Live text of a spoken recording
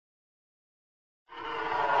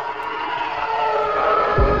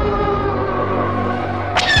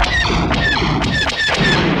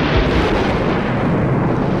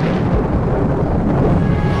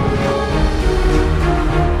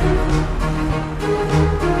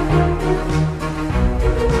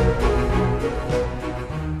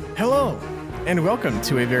and welcome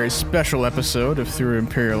to a very special episode of Through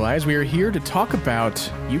Imperial Eyes. We are here to talk about,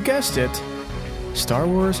 you guessed it, Star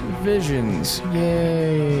Wars Visions.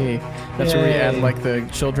 Yay! That's where we add like the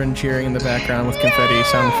children cheering in the background with confetti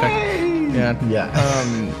sound effect. Yeah.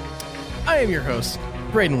 I am your host,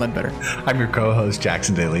 Braden Ledbetter. I'm your co-host,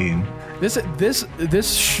 Jackson Daleen. This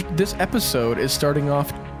episode is starting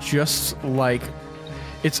off just like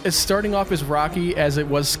it's starting off as rocky as it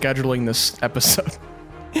was scheduling this episode.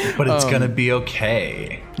 But it's gonna be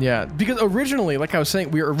okay. Yeah, because originally, like I was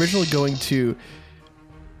saying, we were originally going to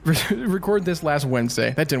record this last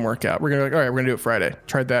Wednesday. That didn't work out. We're gonna all right, we're gonna do it Friday.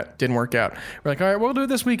 Tried that, didn't work out. We're like, all right, we'll do it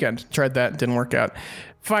this weekend. Tried that, didn't work out.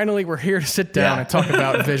 Finally, we're here to sit down and talk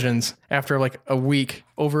about Visions after like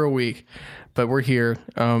over a week. But we're here.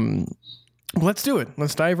 Let's do it.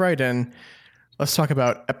 Let's dive right in. Let's talk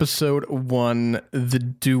about episode 1, The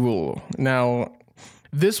Duel. Now,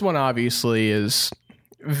 this one obviously is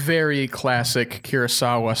very classic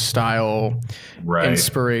Kurosawa style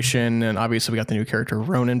inspiration, and obviously we got the new character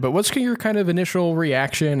Ronin. But what's your kind of initial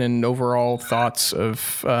reaction and overall thoughts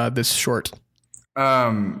of this short?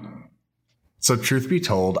 So truth be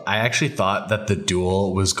told, I actually thought that The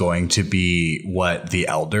Duel was going to be what The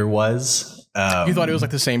Elder was. You thought it was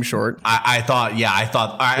like the same short? I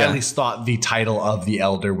at least thought the title of The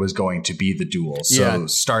Elder was going to be The Duel. So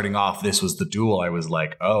starting off, this was The Duel. I was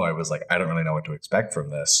like, I don't really know what to expect from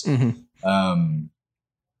this. Mm-hmm.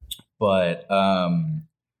 But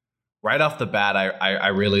right off the bat, I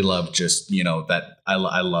really love just, that I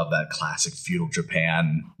love that classic feudal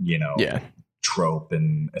Japan, trope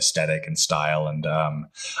and aesthetic and style, and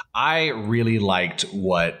I really liked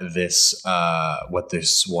what this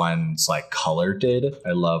one's like color did.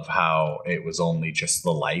 I love how it was only just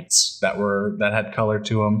the lights that had color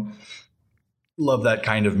to them. Love that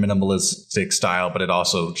kind of minimalistic style, but it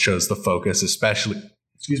also shows the focus, especially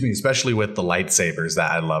with the lightsabers.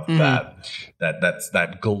 That I loved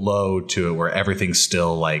that glow to it, where everything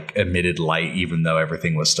still like emitted light, even though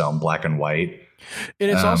everything was still in black and white. And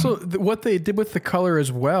it's also what they did with the color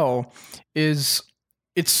as well is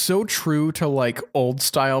it's so true to like old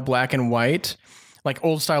style black and white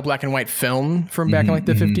film from back in like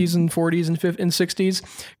the 50s and 40s and 60s.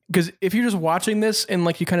 Because if you're just watching this and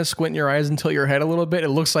like you kind of squint your eyes and tilt your head a little bit, it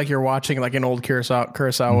looks like you're watching like an old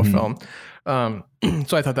Kurosawa film. So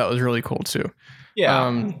I thought that was really cool too.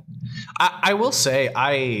 Yeah. I will say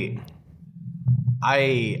I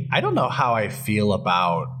don't know how I feel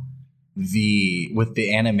about the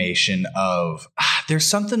animation of there's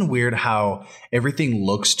something weird how everything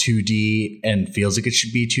looks 2D and feels like it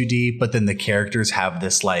should be 2D, but then the characters have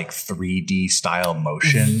this like 3D style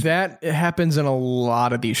motion. That happens in a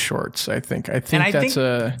lot of these shorts, I think.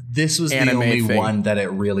 This was the only thing. One that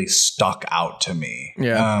it really stuck out to me.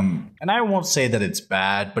 Yeah. And I won't say that it's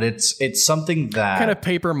bad, but it's something that kind of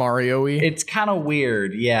Paper Mario-y. It's kind of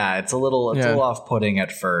weird. Yeah, it's a little off-putting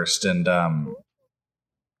at first, and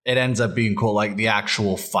it ends up being cool. Like the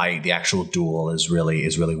actual fight, the actual duel is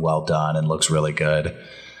really well done and looks really good.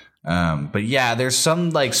 But yeah, there's some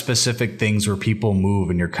like specific things where people move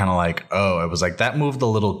and you're kind of like, oh, it was like that moved a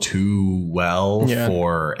little too well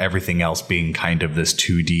for everything else being kind of this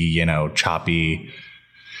 2D, choppy.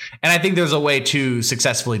 And I think there's a way to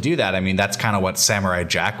successfully do that. I mean, that's kind of what Samurai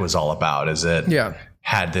Jack was all about, is it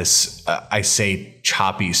had this,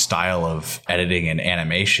 choppy style of editing and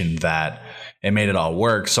animation that it made it all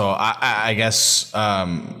work. So I guess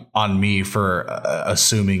on me for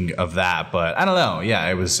assuming of that, but I don't know. Yeah,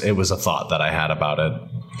 it was a thought that I had about it.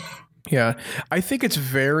 Yeah, I think you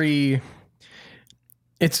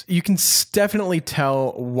can definitely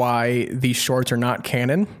tell why these shorts are not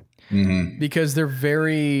canon, because they're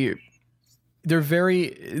very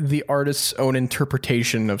the artist's own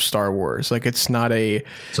interpretation of Star Wars. Like it's not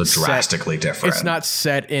drastically different. It's not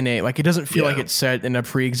set in it doesn't feel like it's set in a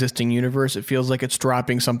pre-existing universe. It feels like it's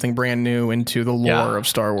dropping something brand new into the lore of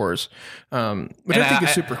Star Wars, which I think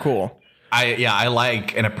is super cool. I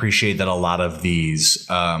like and appreciate that a lot of these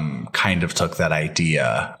kind of took that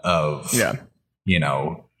idea of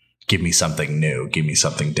give me something new, give me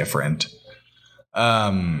something different.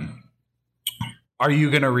 Are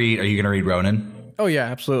you gonna read Ronin? Oh yeah,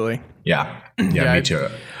 absolutely. Yeah, me too.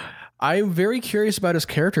 I'm very curious about his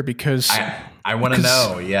character because I want to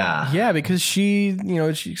know. Yeah, because she's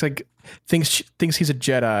like thinks he's a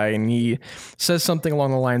Jedi, and he says something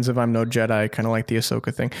along the lines of "I'm no Jedi," kind of like the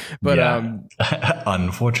Ahsoka thing. But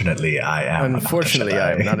unfortunately, I am. Unfortunately,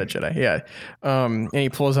 I am not a Jedi. Yeah, and he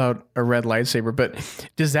pulls out a red lightsaber. But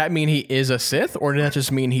does that mean he is a Sith, or does that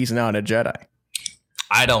just mean he's not a Jedi?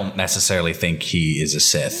 I don't necessarily think he is a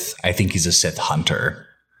Sith. I think he's a Sith hunter.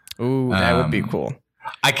 Ooh, that would be cool.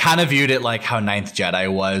 I kind of viewed it like how Ninth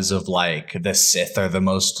Jedi was, of like the Sith are the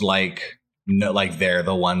most like, no, like they're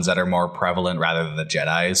the ones that are more prevalent rather than the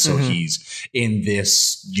Jedi. So he's in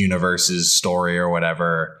this universe's story or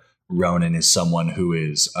whatever. Ronan is someone who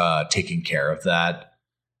is taking care of that.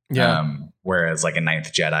 Yeah. Whereas like a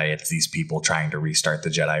Ninth Jedi, it's these people trying to restart the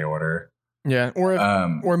Jedi Order. Yeah.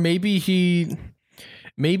 Or maybe he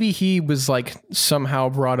was like somehow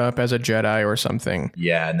brought up as a Jedi or something.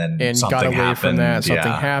 Yeah. And then got away happened. from that.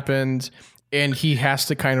 Something happened. And he has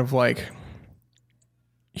to kind of like,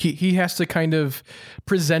 he has to kind of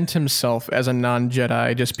present himself as a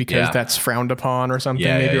non-Jedi just because that's frowned upon or something.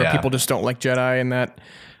 Or people just don't like Jedi and that.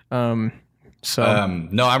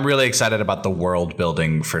 No, I'm really excited about the world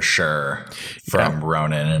building for sure from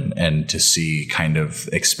Ronan and to see kind of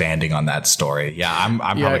expanding on that story. Yeah, I'm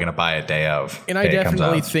probably going to buy it day of. And I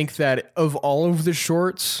definitely think that of all of the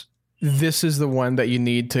shorts, this is the one that you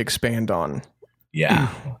need to expand on. Yeah.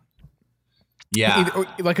 Yeah.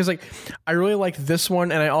 Because I really like this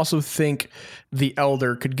one, and I also think The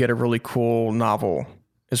Elder could get a really cool novel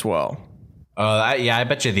as well. I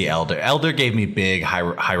bet you The Elder gave me big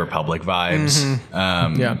High Republic vibes.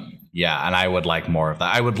 Yeah, and I would like more of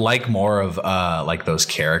that. I would like more of like those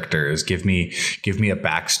characters. Give me a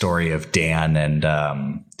backstory of Dan and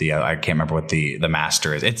I can't remember what the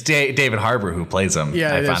master is. It's David Harbour who plays him.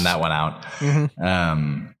 Yeah, I found that one out.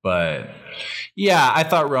 But yeah, I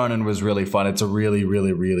thought Ronan was really fun. It's a really,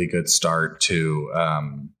 really, really good start to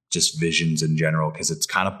just Visions in general, because it's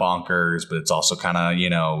kind of bonkers, but it's also kind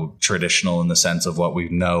of, traditional in the sense of what we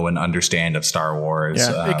know and understand of Star Wars.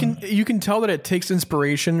 Yeah, you can tell that it takes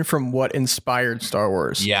inspiration from what inspired Star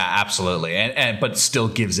Wars. Yeah, absolutely. But still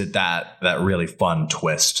gives it that really fun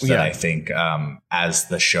twist that I think as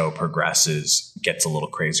the show progresses gets a little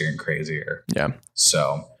crazier and crazier. Yeah.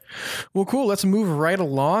 So... Well, cool. Let's move right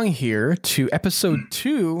along here to episode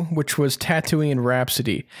 2, which was Tatooine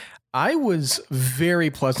Rhapsody. I was very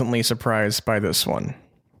pleasantly surprised by this one.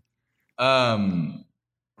 I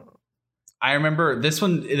remember this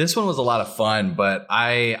one. This one was a lot of fun, but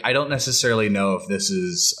I don't necessarily know if this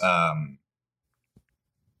is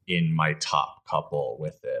in my top couple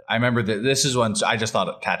with it. I remember that this is one. I just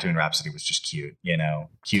thought Tatooine Rhapsody was just cute,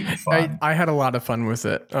 cute and fun. I had a lot of fun with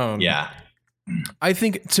it. Yeah. I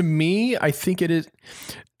think it is.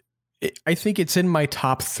 I think it's in my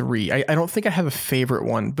top 3. I don't think I have a favorite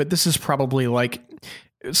one, but this is probably like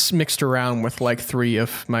it's mixed around with like 3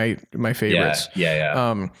 of my favorites.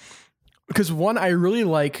 Yeah. Because one, I really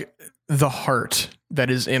like the heart that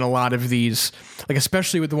is in a lot of these, like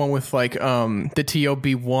especially with the one with like the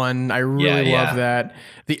TOB1. I really love that.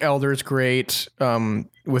 The Elder is great.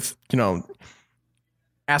 With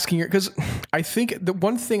asking your, because I think the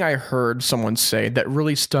one thing I heard someone say that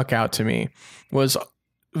really stuck out to me was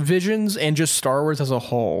Visions and just Star Wars as a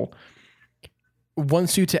whole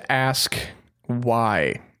wants you to ask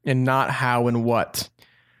why and not how and what,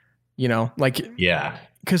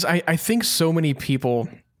 because I think so many people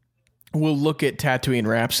will look at Tatooine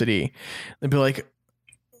Rhapsody and be like,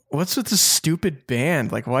 what's with this stupid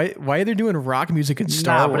band? Like, why are they doing rock music in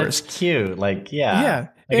Star Wars? But it's cute. Yeah.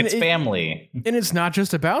 Like it's family. And it's not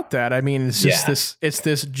just about that. I mean, it's just this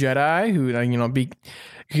Jedi who,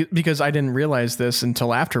 because I didn't realize this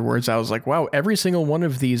until afterwards. I was like, wow, every single one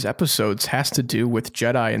of these episodes has to do with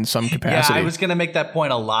Jedi in some capacity. Yeah, I was going to make that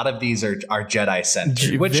point. A lot of these are Jedi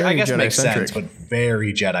centered, which I guess makes sense, but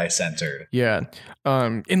very Jedi centered. Yeah.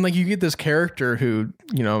 And like you get this character who,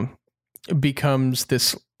 becomes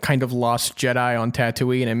this kind of lost Jedi on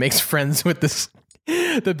Tatooine and makes friends with this.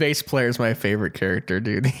 The bass player is my favorite character,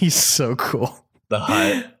 dude. He's so cool. The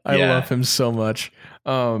Hutt. I love him so much.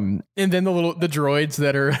 And then the droids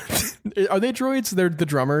that are they droids? They're the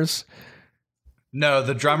drummers. No,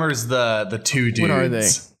 the drummer's the 2 dudes. What are they?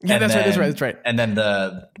 Yeah, that's right. And then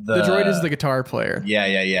the droid is the guitar player.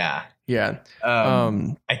 Yeah.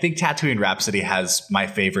 I think Tatooine Rhapsody has my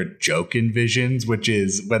favorite joke in Visions, which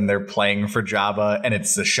is when they're playing for Jabba and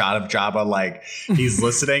it's the shot of Jabba like he's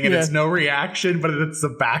listening and it's no reaction, but it's the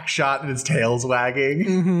back shot and his tail's wagging.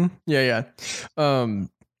 Mm-hmm. Yeah.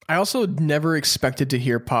 I also never expected to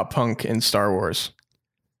hear pop punk in Star Wars.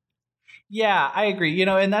 Yeah, I agree.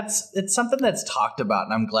 And it's something that's talked about,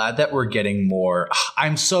 and I'm glad that we're getting more.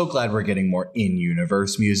 I'm so glad we're getting more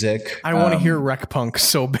in-universe music. I want to hear rec punk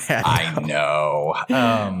so bad. I know.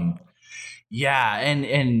 Yeah,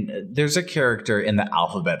 and there's a character in the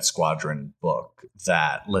Alphabet Squadron book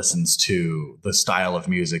that listens to the style of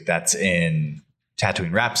music that's in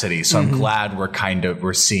Tatooine Rhapsody. So I'm glad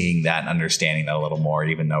we're seeing that and understanding that a little more,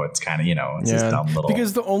 even though it's kind of, it's this dumb little.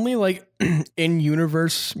 Because the only like in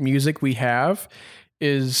universe music we have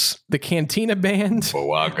is the Cantina Band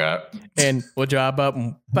Waka. and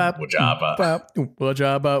Wajaba,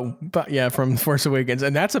 yeah, from Force Awakens,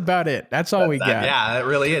 and that's about it. That's all we got. Yeah, that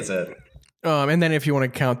really is it. And then if you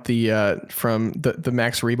want to count the from the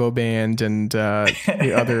Max Rebo Band and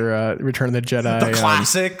the other Return of the Jedi, the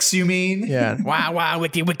classics, you mean? Yeah, wow,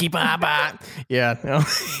 wiki baba, yeah.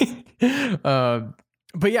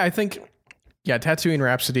 But yeah, I think Tatooine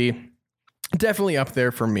Rhapsody definitely up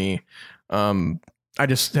there for me. I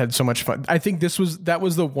just had so much fun. I think that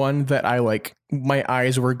was the one that I like. My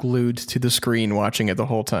eyes were glued to the screen watching it the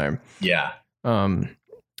whole time. Yeah.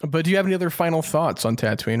 But do you have any other final thoughts on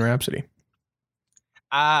Tatooine Rhapsody?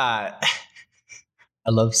 I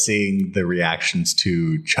love seeing the reactions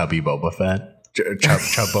to chubby Boba Fett.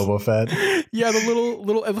 Chub Boba Fett. Yeah, the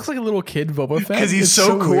little. It looks like a little kid Boba Fett because he's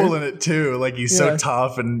so cool weird in it too. Like he's so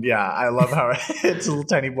tough, and I love how it's a little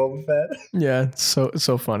tiny Boba Fett. Yeah, it's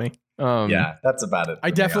so funny. Yeah, that's about it.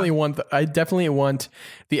 I definitely want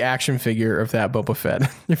the action figure of that Boba Fett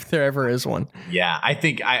if there ever is one. Yeah, I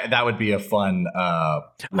think that would be a fun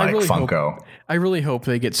Funko. I really hope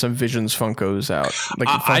they get some Visions Funkos out. Like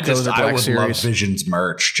Funkos I would love Visions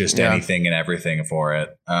merch, just anything and everything for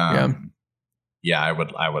it. Yeah, I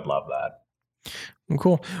would love that.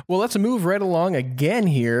 Cool. Well, let's move right along again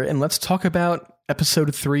here, and let's talk about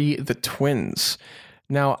episode 3, The Twins.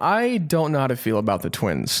 Now, I don't know how to feel about the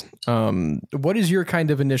twins. What is your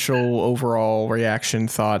kind of initial overall reaction,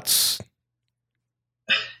 thoughts?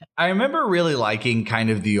 I remember really liking kind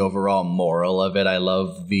of the overall moral of it. I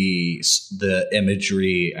love the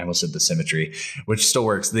imagery. I almost said the symmetry, which still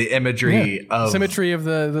works. The imagery of symmetry of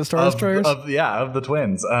the Star Destroyers of the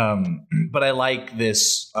twins. But I like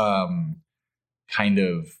this kind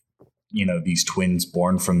of these twins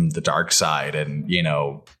born from the dark side and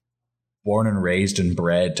born and raised and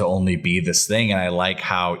bred to only be this thing. And I like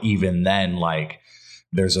how even then, like,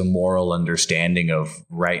 there's a moral understanding of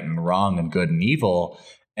right and wrong and good and evil.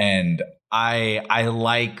 And I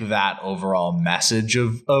like that overall message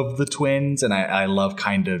of the twins. And I love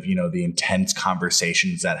kind of, the intense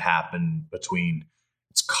conversations that happen between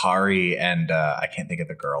Kari and I can't think of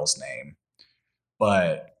the girl's name,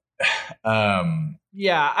 but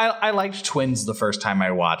I liked Twins the first time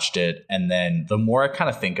I watched it, and then the more I kind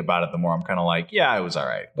of think about it, the more I'm kind of like, yeah, it was all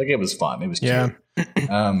right. Like, it was fun. It was cute.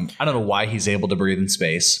 I don't know why he's able to breathe in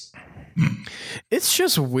space. It's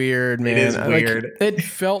just weird, man. It is weird. Like, it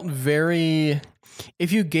felt very.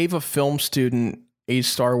 If you gave a film student a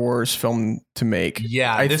Star Wars film to make,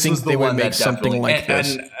 I think they would make something like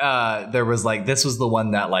this. And there was this was the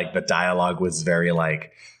one that the dialogue was very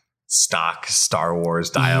stock Star Wars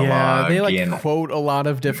dialogue. Yeah, they quote a lot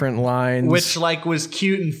of different lines, which was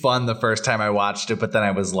cute and fun the first time I watched it, but then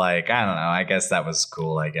I was like, I don't know, I guess that was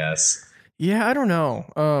cool, I guess. Yeah, I don't know.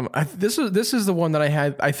 This is the one that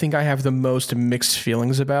I think I have the most mixed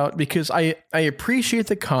feelings about, because I appreciate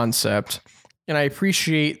the concept and I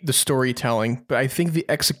appreciate the storytelling, but I think the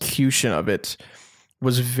execution of it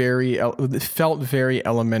was felt very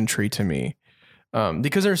elementary to me.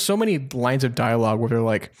 Because there's so many lines of dialogue where they're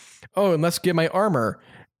like, oh, and let's get my armor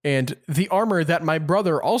and the armor that my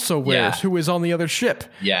brother also wears, who is on the other ship.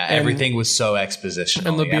 Yeah, and everything was so expositional.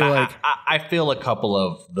 And they'll be like, I feel a couple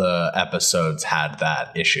of the episodes had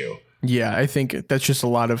that issue. Yeah, I think that's just a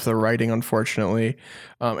lot of the writing, unfortunately.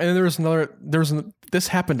 And then this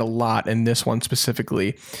happened a lot in this one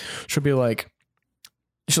specifically. She'll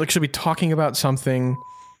be talking about something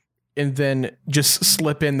and then just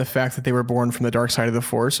slip in the fact that they were born from the dark side of the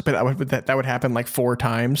Force, but that would happen 4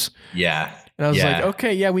 times. Yeah. And I was like,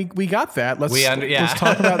 okay, yeah, we got that. Let's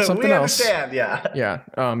talk about something else. We understand, yeah. Yeah.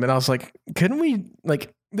 And I was like, couldn't we,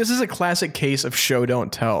 this is a classic case of show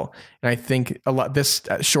don't tell. And I think this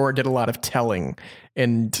short did a lot of telling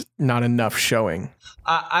and not enough showing.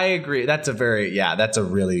 I agree. That's a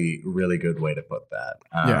really, really good way to put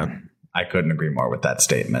that. I couldn't agree more with that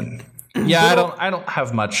statement. Yeah, I don't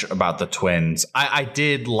have much about the twins. I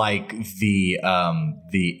did like the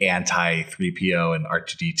anti 3PO and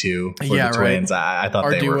R2D2 for the twins. I thought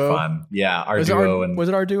they were fun. Yeah, was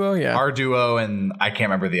it our duo? Yeah, our duo, and I can't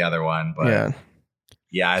remember the other one, but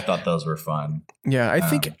yeah, I thought those were fun. Yeah, I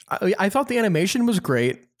think I thought the animation was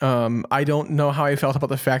great. I don't know how I felt about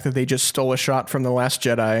the fact that they just stole a shot from The Last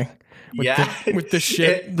Jedi. With the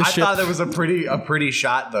ship. I thought that was a pretty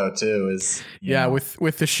shot though too.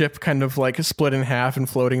 With the ship kind of split in half and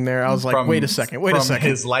floating there. I was like, wait a second.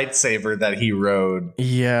 His lightsaber that he rode.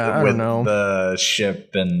 Yeah, I don't know. The ship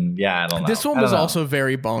and I don't know. This one was also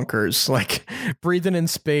very bonkers. Breathing in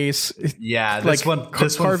space. Yeah, this one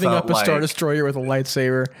carving up a Star Destroyer with a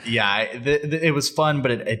lightsaber. Yeah, it was fun,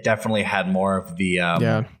 but it definitely had more of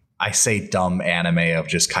the. I say dumb anime of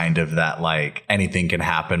just kind of that, like, anything can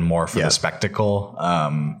happen more for the spectacle,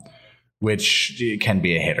 which can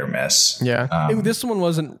be a hit or miss. Yeah. This one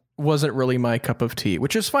wasn't really my cup of tea,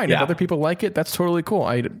 which is fine. If other people like it, that's totally cool.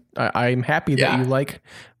 I'm happy that you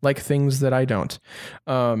like things that I don't.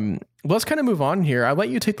 Let's kind of move on here. I'll let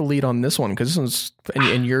you take the lead on this one, because this one's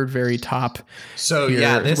in your very top. So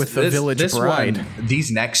with the Village Bride.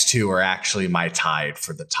 These next two are actually my tied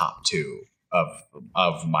for the top two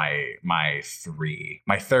of my three.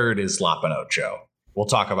 My third is Lapanocho. We'll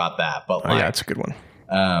talk about that, but that's a good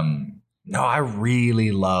one. No, I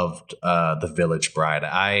really loved the Village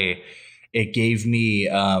Bride. It gave me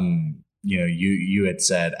you had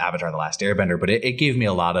said Avatar: The Last Airbender, but it gave me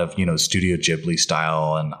a lot of, Studio Ghibli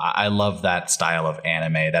style, and I love that style of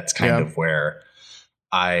anime. That's kind of where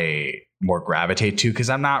I more gravitate to,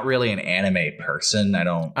 because I'm not really an anime person.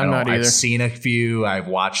 I'm not either. I've seen a few, I've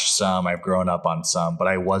watched some, I've grown up on some, but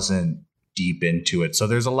I wasn't deep into it. So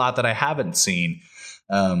there's a lot that I haven't seen.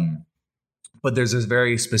 But there's this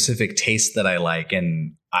very specific taste that I like,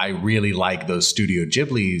 and I really like those Studio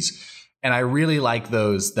Ghiblis, and I really like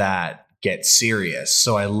those that get serious.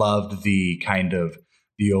 So I loved the kind of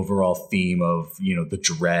the overall theme of, the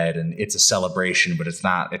dread, and it's a celebration, but it's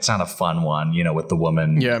not a fun one, with the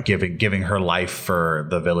woman giving her life for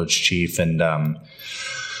the village chief, and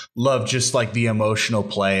love just like the emotional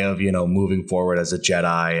play of, moving forward as a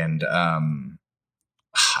Jedi. And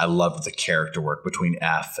I loved the character work between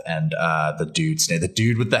F and the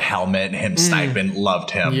dude with the helmet and him sniping.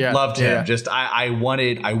 Loved him. Just I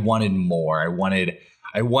wanted more. I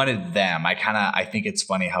wanted them. I think it's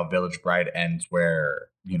funny how Village Bride ends where,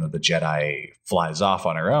 the Jedi flies off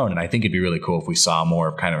on her own. And I think it'd be really cool if we saw more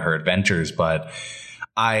of kind of her adventures. But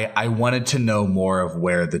I wanted to know more of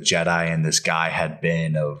where the Jedi and this guy had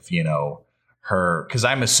been, of, her, because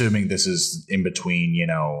I'm assuming this is in between,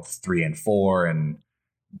 3 and 4, and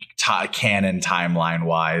canon timeline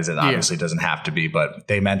wise, it obviously doesn't have to be, but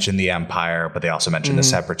they mentioned the Empire, but they also mentioned the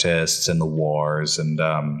Separatists and the wars. And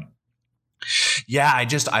I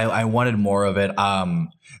wanted more of it.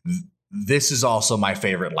 This is also my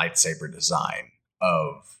favorite lightsaber design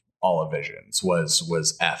of all of Visions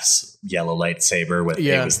was F's yellow lightsaber with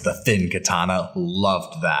it was the thin katana.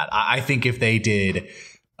 Loved that. I think if they did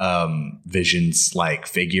Visions like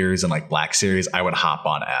figures and like Black Series, I would hop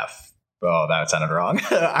on F. Oh, that sounded wrong.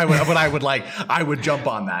 I would jump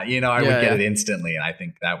on that. I would get it instantly. And I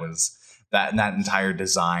think that was that entire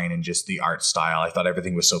design and just the art style. I thought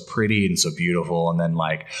everything was so pretty and so beautiful. And then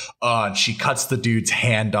and she cuts the dude's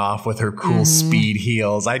hand off with her cool speed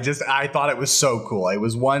heels. I thought it was so cool. It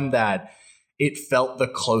was one that it felt the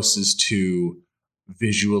closest to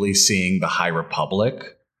visually seeing the High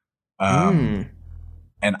Republic.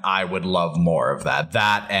 And I would love more of that.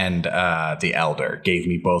 That and The Elder gave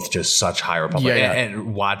me both just such High Republic.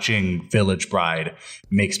 And watching Village Bride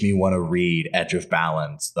makes me want to read Edge of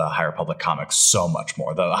Balance, the High Republic comics, so much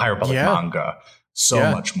more. The High Republic manga,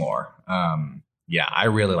 so much more. I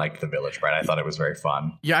really liked The Village Bride. I thought it was very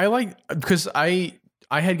fun. Yeah, because I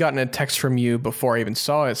had gotten a text from you before I even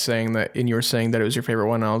saw it saying that, and you were saying that it was your favorite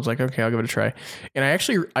one. And I was like, okay, I'll give it a try.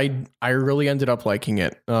 And I really ended up liking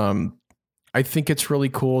it. I think it's really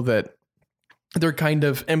cool that they're kind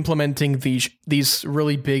of implementing these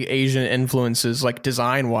really big Asian influences, like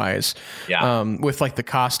design wise, with like the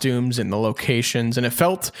costumes and the locations. And it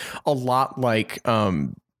felt a lot like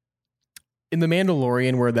in The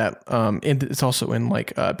Mandalorian, where that and it's also in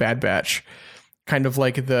like Bad Batch, kind of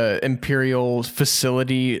like the Imperial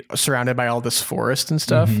facility surrounded by all this forest and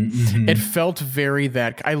stuff. It felt very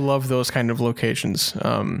that. I love those kind of locations.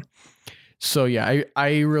 So yeah,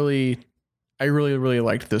 I really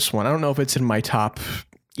liked this one. I don't know if it's in my top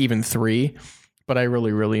even 3, but I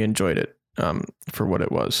really, really enjoyed it for what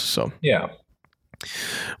it was. So yeah.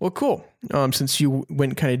 Well, cool. Since you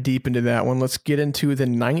went kind of deep into that one, let's get into The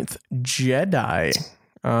Ninth Jedi.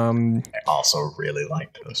 I also really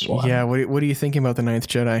liked this one. Yeah. What are you thinking about The Ninth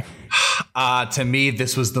Jedi? To me,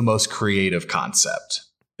 this was the most creative concept.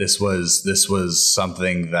 This was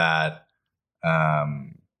something that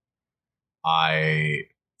I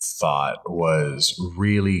thought was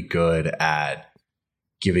really good at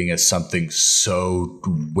giving us something so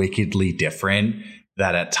wickedly different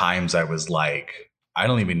that at times I was like, I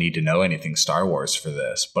don't even need to know anything Star Wars for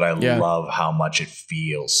this, but I love how much it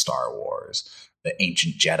feels Star Wars. The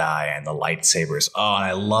ancient Jedi and the lightsabers. Oh, and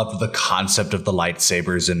I loved the concept of the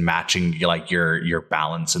lightsabers and matching like your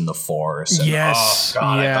balance in the Force. And, yes. Oh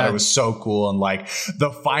God, I thought it was so cool. And like the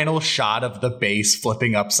final shot of the base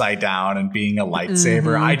flipping upside down and being a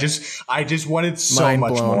lightsaber. I just wanted so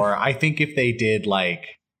much more. I think if they did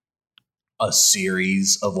like a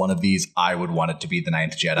series of one of these, I would want it to be The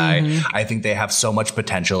Ninth Jedi. I think they have so much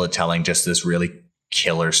potential at telling just this really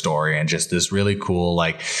killer story and just this really cool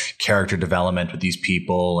like character development with these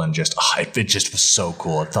people, and just it just was so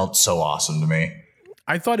cool. It felt so awesome to me.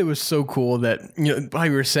 I thought it was so cool that, you know, how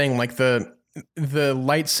you were saying, like the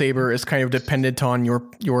lightsaber is kind of dependent on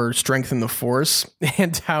your strength in the Force,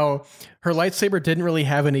 and how her lightsaber didn't really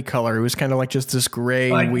have any color. It was kind of like just this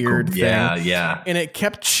gray, like, weird thing. Yeah. And it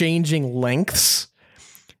kept changing lengths.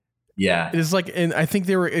 Yeah. It's like, and I think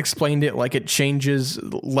they were explained it like it changes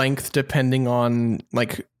length depending on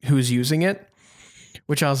like who's using it,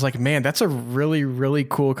 which I was like, man, that's a really, really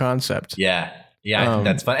cool concept. Yeah. Yeah, I think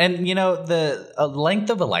that's fun. And, you know, the length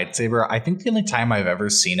of a lightsaber, I think the only time I've ever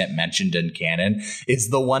seen it mentioned in canon is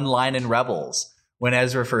the one line in Rebels when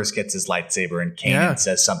Ezra first gets his lightsaber and Kanan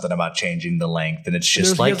says something about changing the length. And it's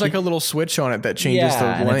just he has like a little switch on it that changes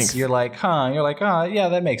the length. You're like, oh, yeah,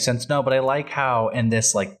 that makes sense. No, but I like how in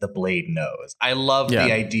this, like, the blade knows. I love the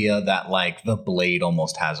idea that, like, the blade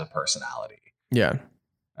almost has a personality. Yeah.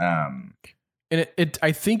 And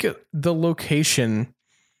I think the location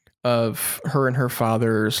of her and her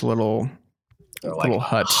father's little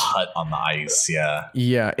hut on the ice.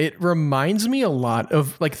 Yeah. It reminds me a lot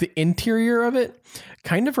of like the interior of it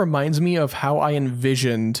kind of reminds me of how I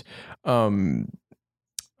envisioned, who's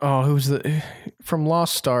the from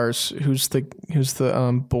Lost Stars? Who's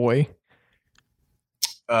the boy?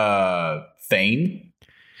 Thane?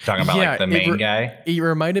 Talking about like the main guy? It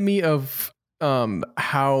reminded me of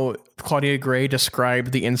how Claudia Gray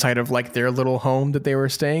described the inside of like their little home that they were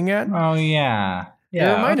staying at. Oh yeah.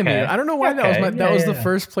 Yeah, it reminded me. I don't know why that was the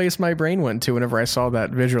first place my brain went to whenever I saw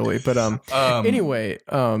that visually. But anyway,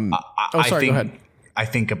 go ahead. I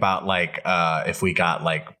think about like if we got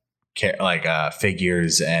like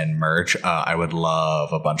figures and merch, I would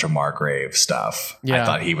love a bunch of Margrave stuff. Yeah. I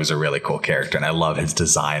thought he was a really cool character, and I love his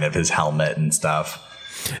design of his helmet and stuff.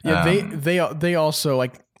 Yeah, they also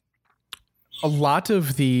like. A lot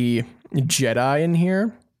of the Jedi in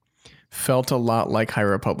here felt a lot like High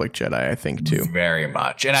Republic Jedi, I think, too. Very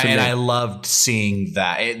much. And I loved seeing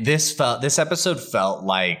that. This episode felt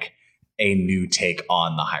like a new take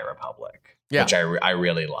on the High Republic, which I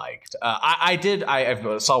really liked. I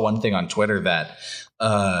saw one thing on Twitter that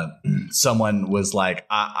someone was like,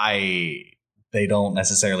 they don't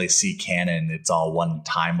necessarily see canon. It's all one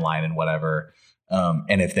timeline and whatever.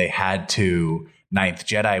 And if they had to, Ninth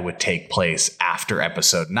Jedi would take place after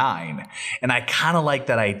episode 9. And I kind of like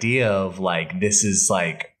that idea of like, this is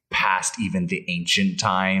like past even the ancient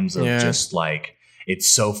times of just like,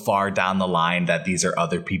 it's so far down the line that these are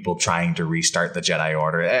other people trying to restart the Jedi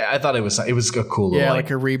Order. I thought it was a cool little, like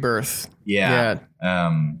a rebirth. Yeah.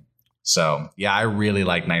 So yeah, I really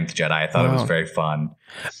like Ninth Jedi. I thought it was very fun.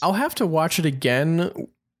 I'll have to watch it again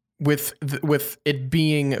with it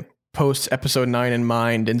being post episode 9 in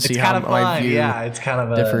mind and see how my view it's kind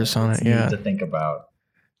of differs on it. To think about.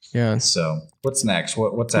 Yeah. So what's next?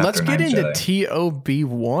 What's after? Let's get into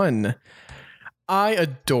TOB1. I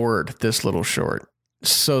adored this little short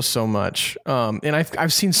so much. And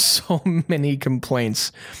I've seen so many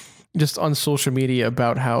complaints just on social media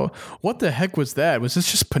about how, what the heck was that? Was this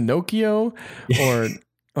just Pinocchio? Or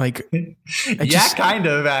like, kind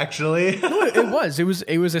of actually. No,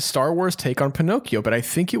 it was a Star Wars take on Pinocchio, but I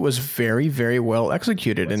think it was very, very well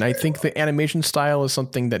executed. And I think the animation style is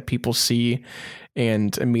something that people see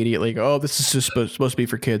and immediately go, oh, this is just supposed to be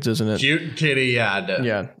for kids, isn't it? Cute kitty.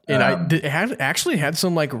 Yeah. And it actually had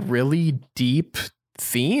some like really deep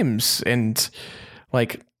themes and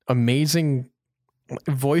like amazing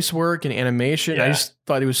voice work and animation. I just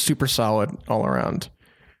thought it was super solid all around.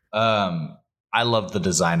 I love the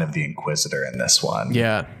design of the Inquisitor in this one.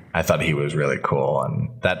 Yeah. I thought he was really cool, and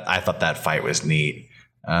I thought that fight was neat.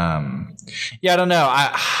 I don't know.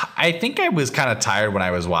 I think I was kind of tired when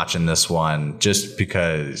I was watching this one, just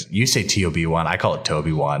because you say TOB1, I call it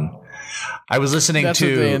Toby 1. I was listening that's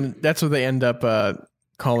what they end up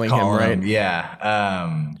calling him, right?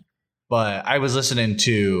 Yeah. But I was listening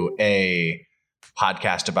to a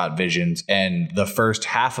podcast about Visions, and the first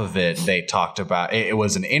half of it, they talked about it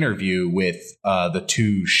was an interview with the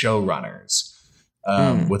two showrunners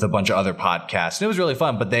with a bunch of other podcasts, and it was really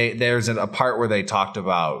fun. But there's a part where they talked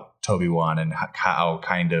about Toby 1 and how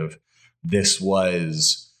kind of this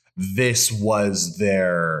was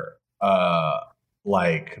their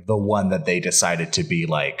like the one that they decided to be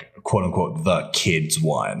like quote unquote the kids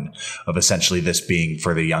one, of essentially this being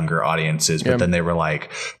for the younger audiences. But then they were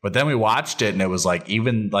like, but then we watched it and it was like,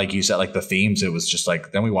 even like you said, like the themes, it was just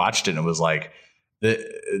like, then we watched it and it was like,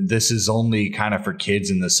 this is only kind of for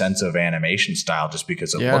kids in the sense of animation style, just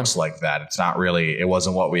because it looks like that. It's not really, it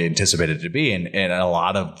wasn't what we anticipated it to be. And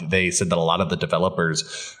they said that a lot of the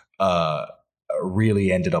developers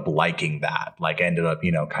really ended up liking that, like ended up,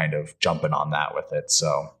 kind of jumping on that with it.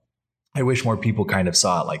 So I wish more people kind of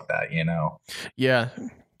saw it like that, Yeah.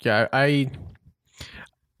 Yeah.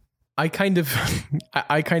 I kind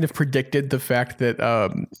of predicted the fact that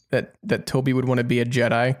that Toby would want to be a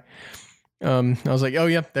Jedi. I was like, oh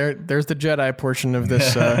yeah, there's the Jedi portion of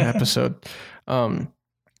this episode. But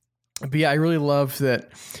yeah, I really love that.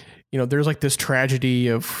 There's like this tragedy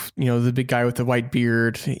of the big guy with the white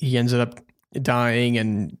beard. He ends up dying,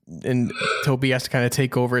 and Toby has to kind of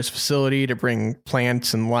take over his facility to bring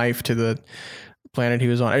plants and life to the planet he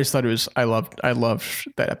was on. I just thought I loved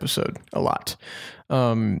that episode a lot.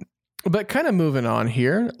 But kind of moving on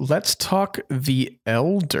here, let's talk The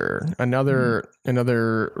Elder.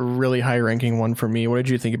 Another really high ranking one for me. What did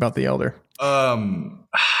you think about The Elder?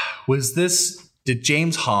 Did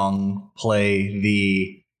James Hong play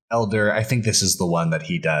The Elder? I think this is the one that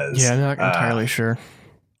he does. Yeah, I'm not entirely sure.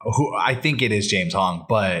 I think it is James Hong,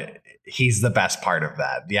 but he's the best part of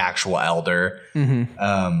that, the actual Elder.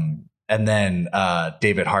 Mm-hmm. And then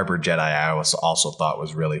David Harbour Jedi, I also thought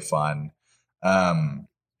was really fun.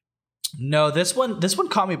 No, this one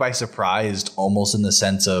caught me by surprise, almost in the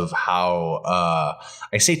sense of how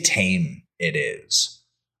I say tame it is.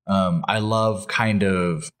 I love I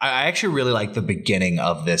actually really like the beginning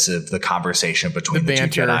of the conversation between the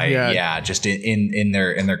banter, two Jedi. Yeah, just in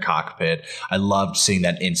their cockpit. I loved seeing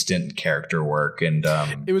that instant character work, and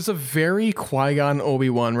it was a very Qui-Gon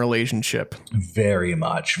Obi-Wan relationship. Very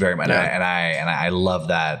much. Yeah. I love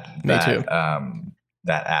that. Me too.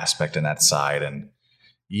 That aspect and that side. And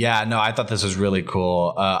yeah, no, I thought this was really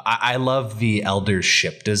cool. I love the Elder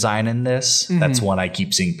ship design in this. Mm-hmm. That's one I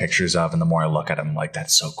keep seeing pictures of, and the more I look at it, I'm like,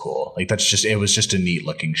 that's so cool. Like it was just a neat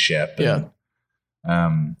looking ship. Yeah.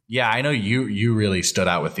 And, yeah, I know you really stood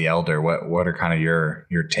out with the Elder. What are kind of your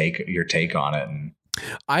take on it? And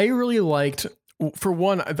I really liked, for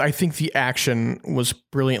one, I think the action was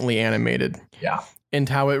brilliantly animated. Yeah. And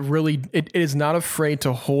how it is not afraid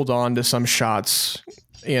to hold on to some shots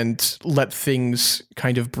and let things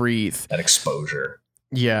kind of breathe. That exposure.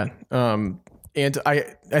 Yeah. And I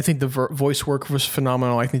think the voice work was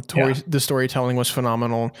phenomenal. I think the storytelling was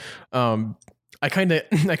phenomenal. I kind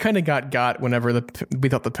of got whenever we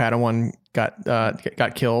thought the Padawan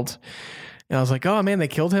got killed. And I was like, oh man, they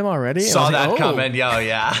killed him already? Saw that coming. Yeah.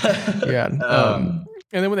 Yeah.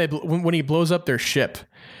 And then when he blows up their ship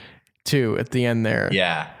too at the end there.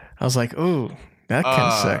 Yeah. I was like, ooh, that kind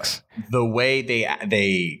of sucks. The way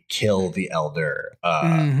they kill the Elder,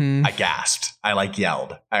 I gasped. I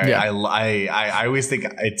yelled. I always think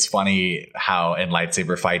it's funny how in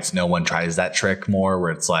lightsaber fights no one tries that trick more, where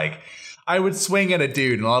it's like I would swing at a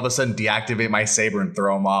dude and all of a sudden deactivate my saber and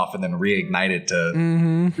throw him off, and then reignite it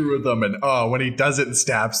to through them. And when he does it and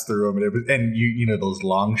stabs through him, and you know those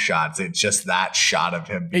long shots, it's just that shot of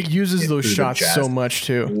him. It uses those shots so much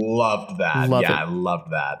too. Loved that. I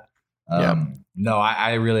loved that. No,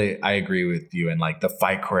 I agree with you. And the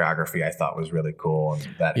fight choreography I thought was really cool. And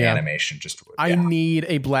that animation I need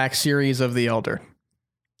a black series of The Elder.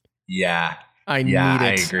 Yeah. I need it.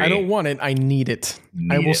 I agree. I don't want it. I need it.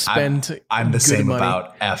 I will spend I'm the same money.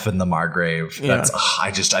 About F and the Margrave. That's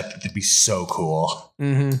I think it'd be so cool.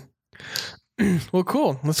 Mm-hmm. Well,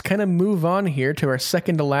 cool. Let's kind of move on here to our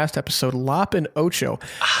second to last episode, Lop and Ocho.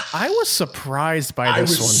 I was surprised by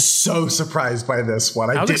this one. I was so surprised by this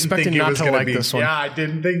one. I was expecting not to like this one. Yeah, I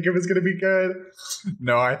didn't think it was going to be good.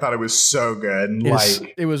 No, I thought it was so good.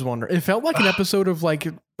 It was wonderful. It felt like an episode of like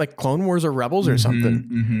Clone Wars or Rebels or something.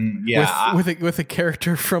 Mm-hmm. Yeah, with a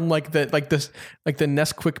character from the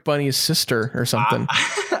Nesquik Bunny's sister or something.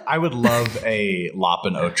 I would love a Lop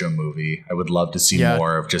and Ocho movie. I would love to see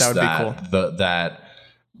more of just that. Cool.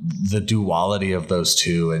 The duality of those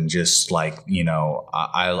two, and just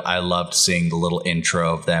I loved seeing the little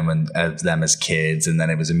intro of them and as them as kids, and then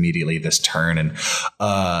it was immediately this turn, and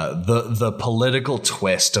the political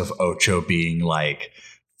twist of Ocho being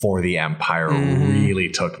for the Empire really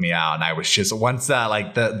took me out. And I was just, once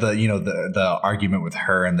that the argument with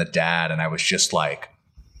her and the dad, and I was just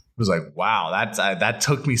was wow, that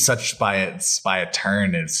took me such by a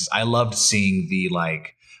turn. I loved seeing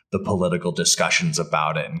the political discussions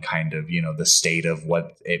about it, and kind of the state of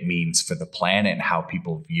what it means for the planet and how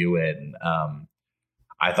people view it. And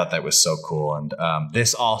I thought that was so cool. And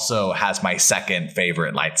this also has my second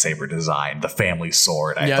favorite lightsaber design, the family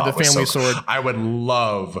sword. I thought the family sword. I would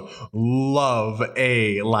love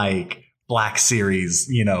a Black Series,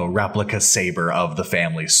 replica saber of the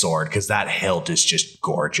family sword, because that hilt is just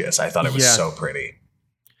gorgeous. I thought it was so pretty.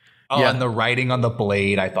 Oh, and the writing on the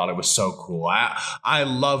blade, I thought it was so cool. I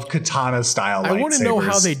love katana style lightsabers. I want to know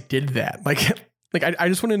how they did that. I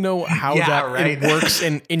just want to know how it works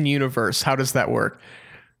in universe. How does that work?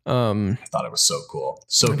 I thought it was so cool.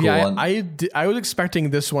 So cool. Yeah, I was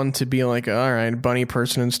expecting this one to be like, all right, bunny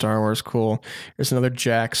person in Star Wars, cool. There's another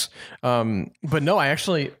Jax. But no, I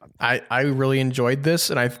really enjoyed this,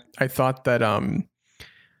 and I thought that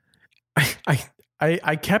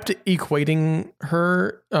I kept equating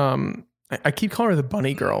her. I keep calling her the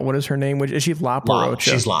bunny girl. What is her name? Is she Lop or Ocho?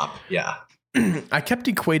 She's Lop. Yeah. I kept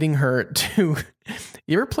equating her to.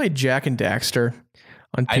 You ever played Jak and Daxter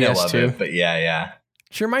on PS2? I know of it, but yeah.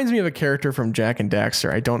 She reminds me of a character from Jak and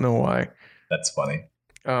Daxter. I don't know why. That's funny.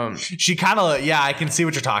 She kind of, I can see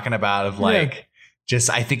what you're talking about. Of like, just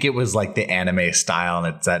I think it was like the anime style,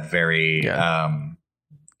 and it's that very,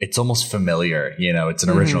 it's almost familiar. It's an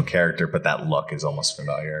original character, but that look is almost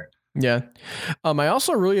familiar. Yeah. I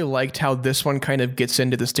also really liked how this one kind of gets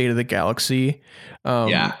into the state of the galaxy.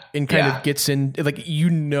 And kind of gets in, like,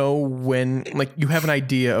 when, like, you have an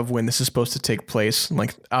idea of when this is supposed to take place.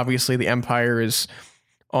 Like, obviously the Empire is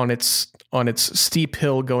on its steep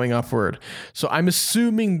hill going upward. So I'm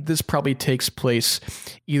assuming this probably takes place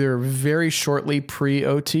either very shortly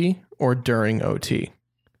pre-OT or during OT.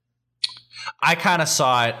 I kind of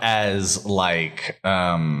saw it as like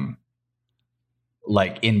in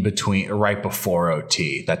between, right before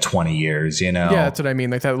OT, that 20 years, Yeah, that's what I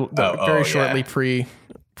mean. Like that very shortly pre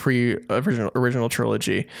original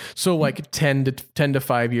trilogy. So like 10 to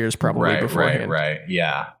 5 years probably beforehand. Right.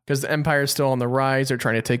 Yeah. Because the Empire is still on the rise. They're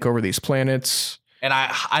trying to take over these planets. And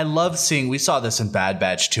I love seeing, we saw this in Bad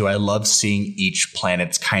Batch too. I love seeing each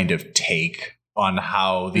planet's kind of take on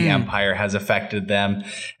how the Empire has affected them.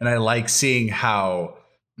 And I like seeing how,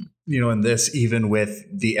 in this, even with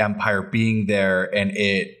the Empire being there and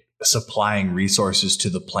it supplying resources to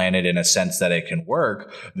the planet in a sense that it can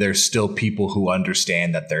work, there's still people who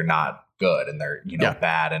understand that they're not good and they're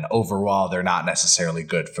bad, and overall they're not necessarily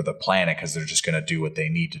good for the planet because they're just going to do what they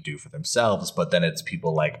need to do for themselves. But then it's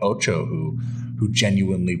people like Ocho who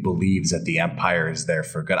genuinely believes that the Empire is there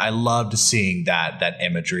for good. I loved seeing that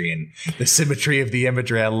imagery and the symmetry of the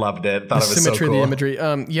imagery. I loved it. Thought it was so cool. The imagery.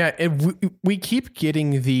 We keep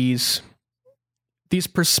getting these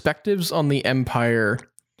perspectives on the Empire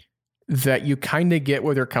that you kind of get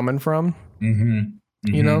where they're coming from.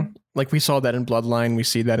 Like we saw that in Bloodline. We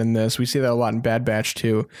see that in this. We see that a lot in Bad Batch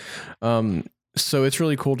too. So it's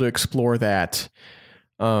really cool to explore that.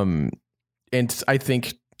 And I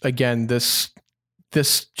think, again, this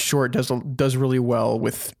short does really well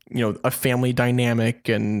with, a family dynamic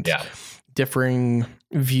and differing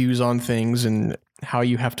views on things and how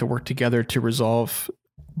you have to work together to resolve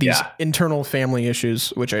these internal family issues,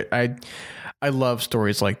 which I love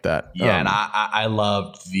stories like that. Yeah, and I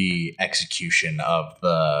loved the execution of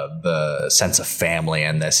the sense of family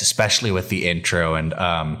in this, especially with the intro. And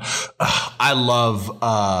I love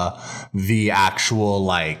the actual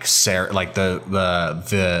the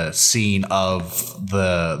scene of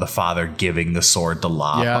the father giving the sword to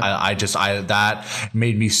Lop. Yeah. That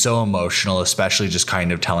made me so emotional, especially just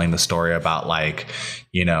kind of telling the story about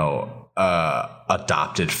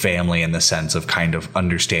adopted family in the sense of kind of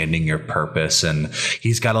understanding your purpose. And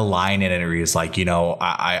he's got a line in it where he's like,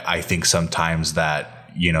 I think sometimes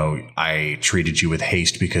that, I treated you with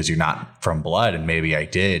haste because you're not from blood, and maybe I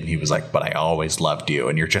did. And he was like, but I always loved you.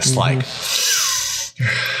 And you're just like,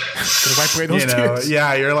 gonna wipe away those tears.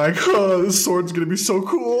 Yeah, you're like, oh, this sword's gonna be so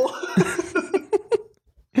cool.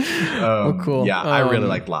 Cool. Yeah, I really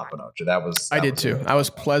liked Lop and Ocho. I did too. Really I was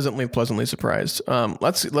pleasantly surprised.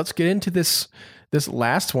 Let's get into this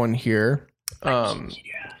last one here. Akakiri.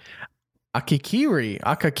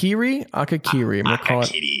 I'm gonna call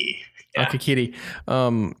it Akakiri.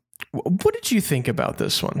 What did you think about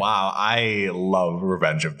this one? Wow, I love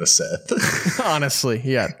Revenge of the Sith. Honestly,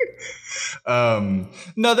 yeah.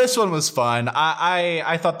 No, this one was fun.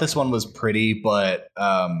 I thought this one was pretty, but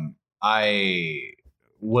I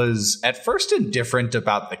was at first indifferent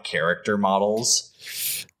about the character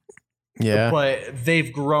models. Yeah. But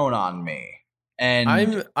they've grown on me.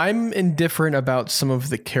 And I'm indifferent about some of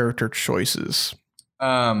the character choices.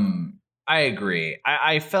 I agree.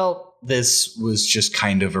 I felt this was just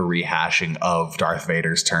kind of a rehashing of Darth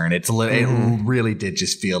Vader's turn. It really did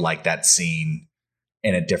just feel like that scene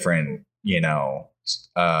in a different,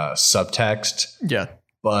 subtext. Yeah.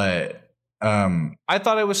 But I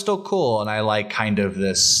thought it was still cool, and I like kind of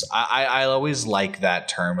this. I always like that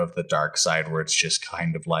term of the dark side, where it's just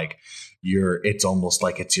kind of like it's almost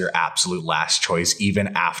like it's your absolute last choice.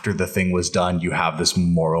 Even after the thing was done, you have this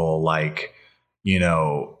moral, like,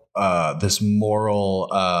 this moral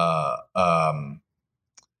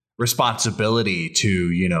responsibility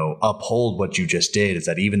to, uphold what you just did. Is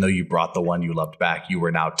that even though you brought the one you loved back, you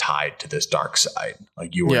were now tied to this dark side.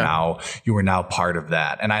 Like you were now part of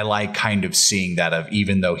that. And I like kind of seeing that of,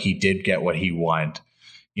 even though he did get what he wanted.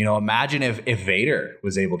 Imagine if Vader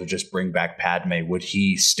was able to just bring back Padme, would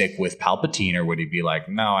he stick with Palpatine, or would he be like,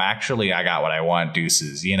 no, actually, I got what I want,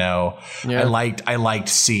 deuces? Yeah. I liked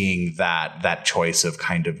seeing that choice of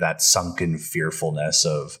kind of that sunken fearfulness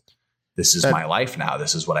of, this is my life now.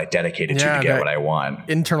 This is what I dedicated to get what I want.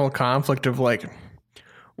 Internal conflict of like,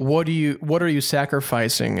 what are you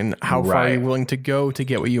sacrificing, and how far are you willing to go to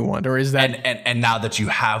get what you want? Or is that and now that you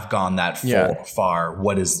have gone that far,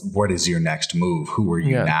 what is your next move? Who are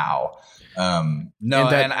you now? Go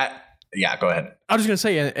ahead. I was just gonna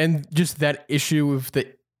say, and just that issue of the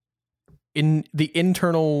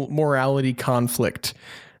internal morality conflict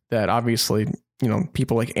that obviously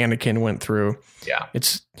people like Anakin went through. Yeah,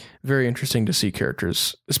 it's very interesting to see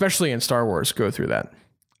characters, especially in Star Wars, go through that.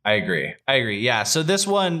 I agree. Yeah. So this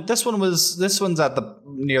one's at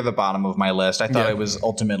near the bottom of my list. I thought it was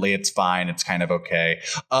ultimately, it's fine. It's kind of okay.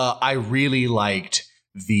 I really liked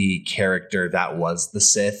the character that was the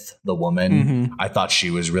Sith, the woman. Mm-hmm. I thought she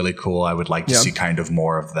was really cool. I would like to see kind of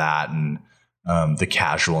more of that, and the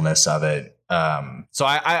casualness of it. So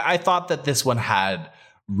I thought that this one had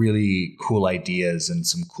really cool ideas and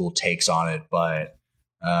some cool takes on it, but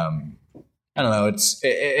I don't know.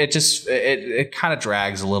 It kind of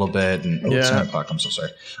drags a little bit, and it's 9 o'clock. I'm so sorry.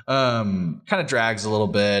 Kind of drags a little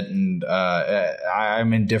bit, and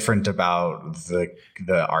I'm indifferent about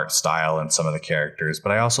the art style and some of the characters,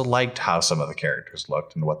 but I also liked how some of the characters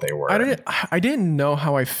looked and what they were. I didn't know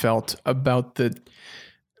how I felt about the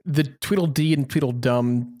Tweedledee and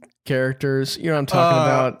Tweedledum characters. You know what I'm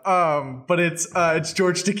talking about? But it's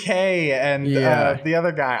George Takei and the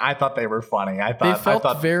other guy. I thought they were funny. They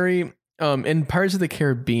felt very. In Pirates of the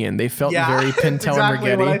Caribbean, they felt very Pintel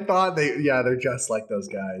exactly and Rigetti. What I thought. They're just like those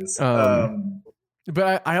guys.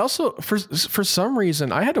 But I also, for some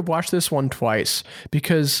reason, I had to watch this one twice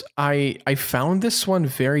because I found this one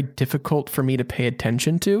very difficult for me to pay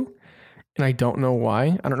attention to, and I don't know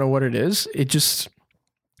why. I don't know what it is. It just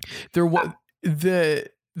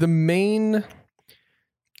the main.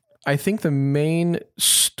 I think the main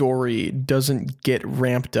story doesn't get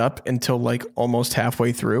ramped up until like almost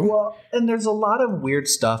halfway through. Well, and there's a lot of weird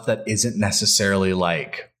stuff that isn't necessarily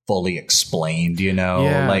like fully explained,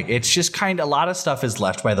 like it's just kind of, a lot of stuff is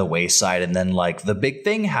left by the wayside, and then like the big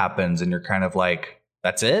thing happens and you're kind of like,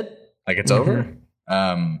 that's it? Like it's over?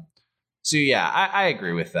 So yeah, I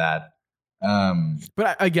agree with that.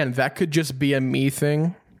 But again, that could just be a me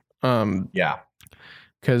thing.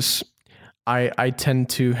 Because I tend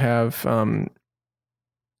to have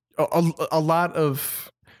a lot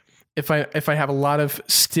of, if I have a lot of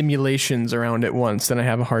stimulations around at once, then I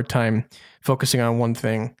have a hard time focusing on one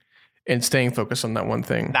thing and staying focused on that one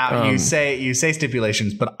thing. Now you say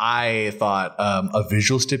stipulations, but I thought a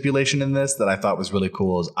visual stipulation in this that I thought was really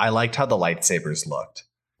cool is I liked how the lightsabers looked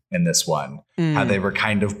in this one, how they were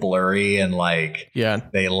kind of blurry and like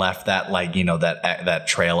they left that like that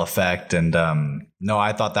trail effect, and no,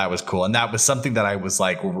 I thought that was cool, and that was something that I was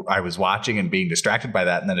watching and being distracted by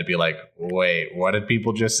that, and then it'd be like, wait, what did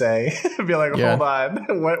people just say? It'd be like, hold on,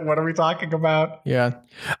 what are we talking about? I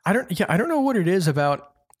don't know what it is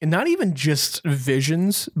about, not even just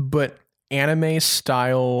Visions, but anime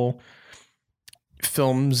style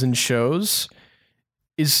films and shows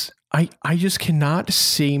is I just cannot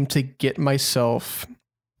seem to get myself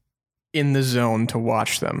in the zone to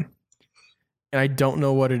watch them. And I don't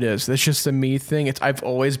know what it is. That's just a me thing. I've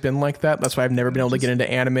always been like that. That's why I've never been able to get into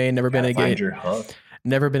anime, never been able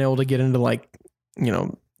to get into like,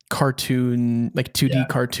 cartoon, like 2D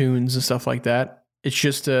cartoons and stuff like that. It's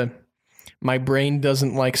just my brain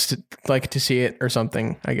doesn't like to see it or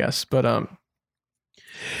something, I guess. But I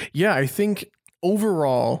think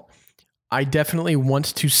overall, I definitely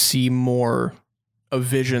want to see more of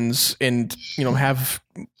Visions and,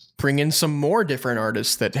 bring in some more different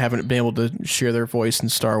artists that haven't been able to share their voice in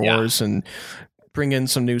Star Wars, and bring in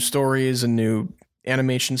some new stories and new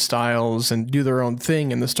animation styles and do their own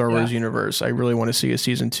thing in the Star Wars universe. I really want to see a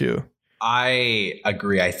season 2. I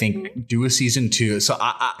agree. I think do a season 2. So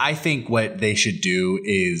I think what they should do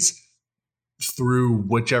is, through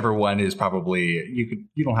whichever one is probably,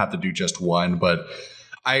 you don't have to do just one, but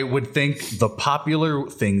I would think the popular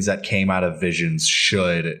things that came out of Visions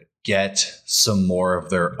should get some more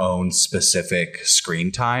of their own specific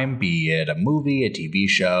screen time, be it a movie, a TV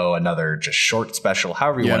show, another just short special,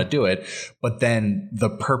 however you want to do it. But then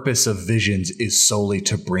the purpose of Visions is solely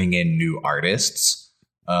to bring in new artists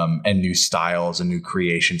and new styles and new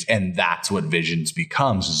creations. And that's what Visions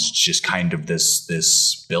becomes, is just kind of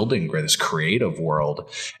this building or this creative world.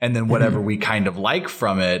 And then whatever we kind of like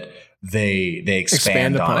from it, they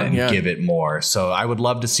expand on it and give it more. So I would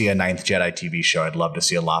love to see a Ninth Jedi TV show. I'd love to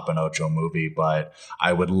see a Lapa Nocho movie, but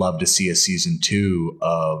I would love to see a season 2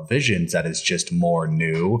 of Visions that is just more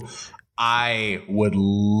new. I would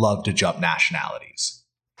love to jump nationalities.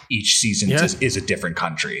 Each season is a different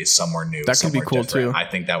country, is somewhere new. That could be cool different. too. I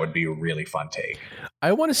think that would be a really fun take.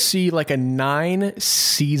 I want to see like a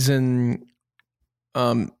 9-season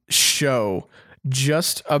show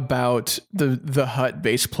just about the Hutt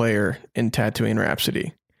bass player in Tatooine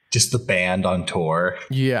Rhapsody. Just the band on tour.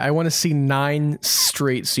 Yeah, I want to see 9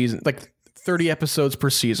 straight seasons, like 30 episodes per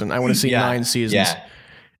season. I want to see 9 seasons,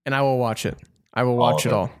 and I will watch it. I will watch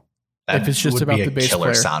it all. If it's just about the bass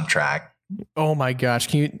player. Soundtrack. Oh my gosh!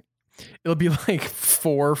 It'll be like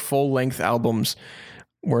 4 full-length albums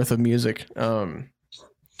worth of music.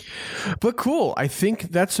 But cool. I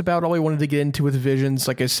think that's about all we wanted to get into with Visions.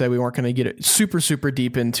 Like I said, we weren't going to get it super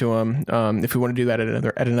deep into them. If we want to do that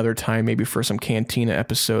at another time, maybe for some Cantina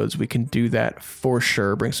episodes, we can do that for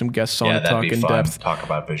sure. Bring some guests on to talk in depth. Talk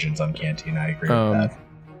about Visions on Cantina. I agree with that.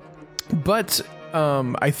 But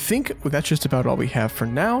I think that's just about all we have for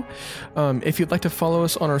now. If you'd like to follow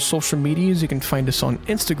us on our social medias, you can find us on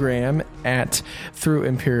Instagram at Through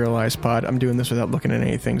Imperialized Pod. I'm doing this without looking at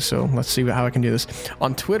anything, so let's see how I can do this.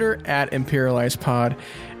 On Twitter at Imperialized Pod.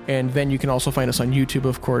 And then you can also find us on YouTube,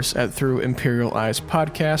 of course, at Through Imperial Eyes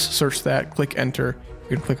Podcast. Search that, click enter.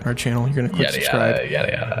 You're going to click on our channel. You're going to click subscribe.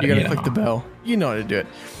 You're going to click the bell. You know how to do it.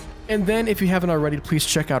 And then if you haven't already, please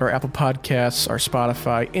check out our Apple Podcasts, our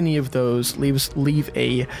Spotify, any of those. Leave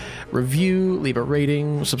a review, leave a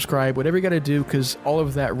rating, subscribe, whatever you got to do, because all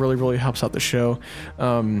of that really helps out the show.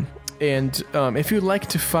 And if you'd like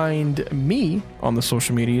to find me on the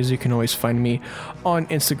social medias, you can always find me on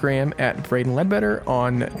Instagram at Braden Ledbetter,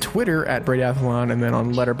 on Twitter at Bradathlon, and then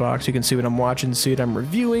on Letterboxd, you can see what I'm watching, see what I'm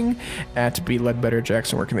reviewing at B Ledbetter.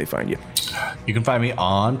 Jackson, where can they find you? You can find me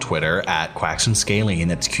on Twitter at Quaxon Scaling.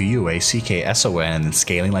 That's QUACKSON, and then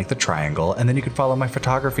scaling like the triangle. And then you can follow my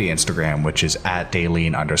photography Instagram, which is at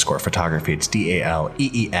Daleen_photography. It's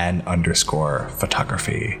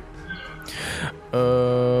DALEEN_photography.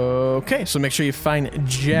 Okay, so make sure you find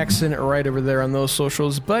Jackson right over there on those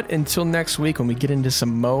socials. But until next week, when we get into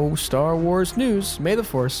some Mo Star Wars news, may the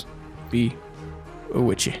Force be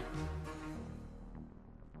with you.